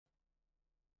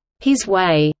His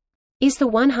Way is the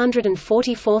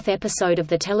 144th episode of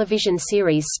the television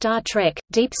series Star Trek,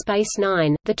 Deep Space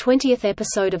Nine, the 20th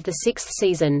episode of the 6th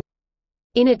season.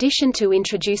 In addition to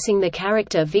introducing the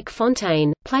character Vic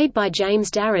Fontaine, played by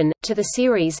James Darren, to the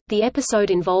series, the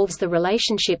episode involves the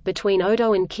relationship between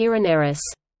Odo and Kira Nerys.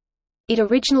 It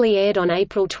originally aired on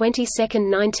April 22,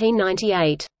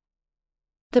 1998.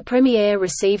 The premiere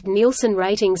received Nielsen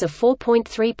ratings of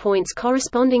 4.3 points,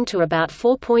 corresponding to about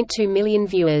 4.2 million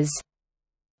viewers.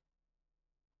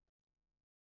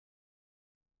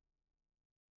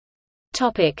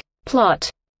 Plot.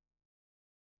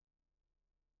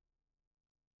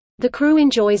 The crew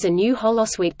enjoys a new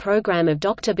holosuite program of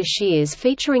Dr. Bashir's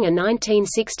featuring a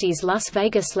 1960s Las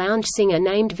Vegas lounge singer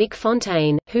named Vic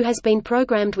Fontaine, who has been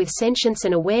programmed with sentience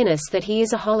and awareness that he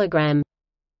is a hologram.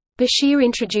 Bashir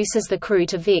introduces the crew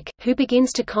to Vic, who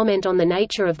begins to comment on the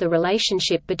nature of the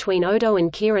relationship between Odo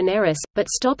and Kira Nerys, but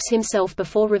stops himself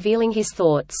before revealing his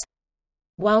thoughts.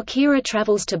 While Kira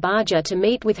travels to Baja to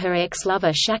meet with her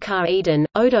ex-lover Shakar Eden,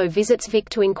 Odo visits Vic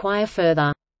to inquire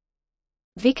further.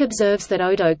 Vic observes that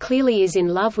Odo clearly is in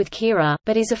love with Kira,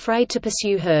 but is afraid to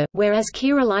pursue her, whereas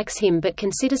Kira likes him but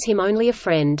considers him only a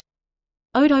friend.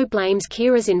 Odo blames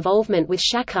Kira's involvement with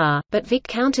Shakar, but Vic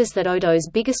counters that Odo's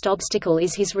biggest obstacle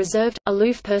is his reserved,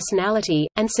 aloof personality,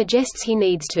 and suggests he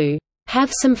needs to have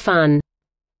some fun.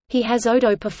 He has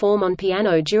Odo perform on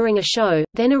piano during a show,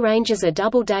 then arranges a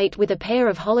double date with a pair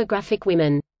of holographic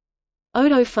women.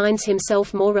 Odo finds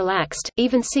himself more relaxed,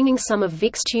 even singing some of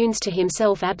Vic's tunes to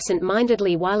himself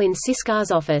absent-mindedly while in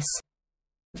Siskar's office.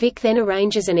 Vic then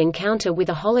arranges an encounter with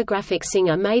a holographic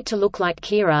singer made to look like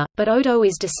Kira, but Odo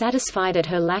is dissatisfied at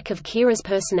her lack of Kira's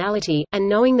personality, and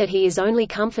knowing that he is only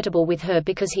comfortable with her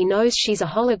because he knows she's a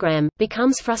hologram,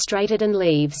 becomes frustrated and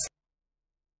leaves.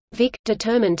 Vic,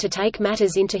 determined to take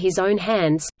matters into his own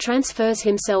hands, transfers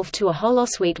himself to a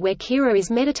holosuite where Kira is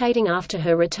meditating after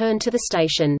her return to the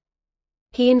station.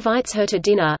 He invites her to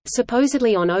dinner,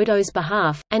 supposedly on Odo's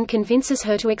behalf, and convinces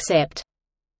her to accept.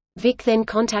 Vic then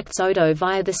contacts Odo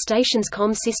via the station's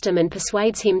comm system and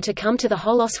persuades him to come to the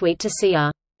holosuite to see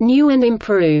a new and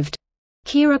improved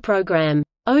Kira program.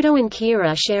 Odo and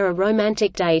Kira share a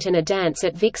romantic date and a dance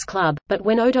at Vic's club, but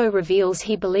when Odo reveals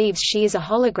he believes she is a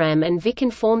hologram and Vic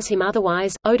informs him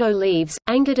otherwise, Odo leaves,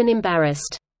 angered and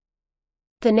embarrassed.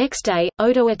 The next day,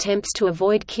 Odo attempts to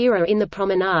avoid Kira in the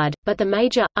promenade, but the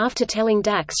Major, after telling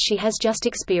Dax she has just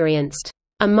experienced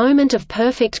a moment of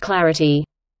perfect clarity,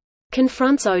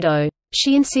 confronts Odo.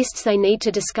 She insists they need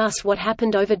to discuss what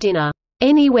happened over dinner,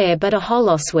 anywhere but a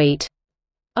holosuite.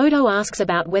 Odo asks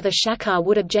about whether Shakar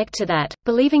would object to that,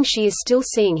 believing she is still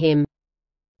seeing him.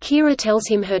 Kira tells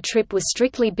him her trip was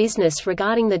strictly business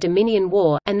regarding the Dominion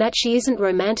War, and that she isn't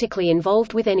romantically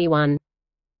involved with anyone.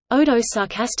 Odo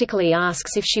sarcastically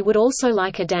asks if she would also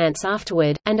like a dance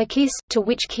afterward, and a kiss, to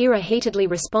which Kira heatedly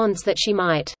responds that she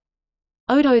might.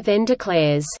 Odo then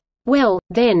declares, "Well,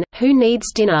 then, who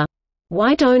needs dinner?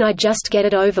 Why don't I just get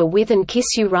it over with and kiss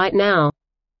you right now?"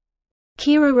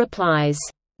 Kira replies,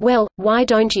 "Well, why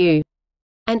don't you?"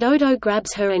 And Odo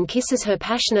grabs her and kisses her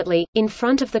passionately, in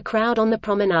front of the crowd on the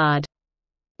promenade.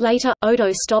 Later,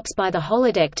 Odo stops by the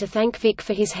holodeck to thank Vic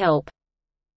for his help.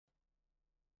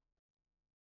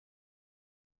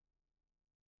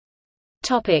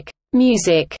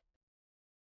 Music.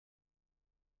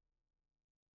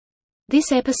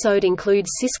 This episode includes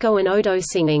Sisko and Odo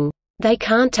singing, "They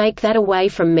Can't Take That Away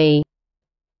From Me."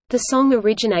 The song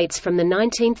originates from the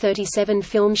 1937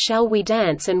 film Shall We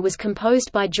Dance and was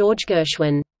composed by George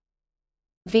Gershwin.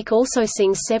 Vic also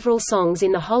sings several songs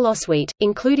in the holosuite,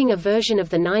 including a version of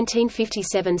the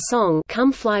 1957 song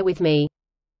Come Fly With Me.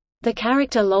 The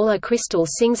character Lola Crystal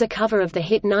sings a cover of the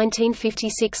hit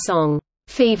 1956 song,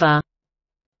 Fever.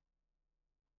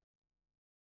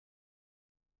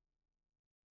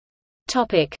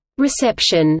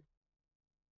 Reception.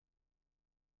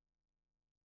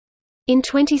 In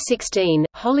 2016,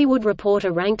 Hollywood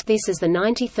Reporter ranked this as the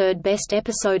 93rd best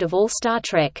episode of all Star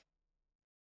Trek.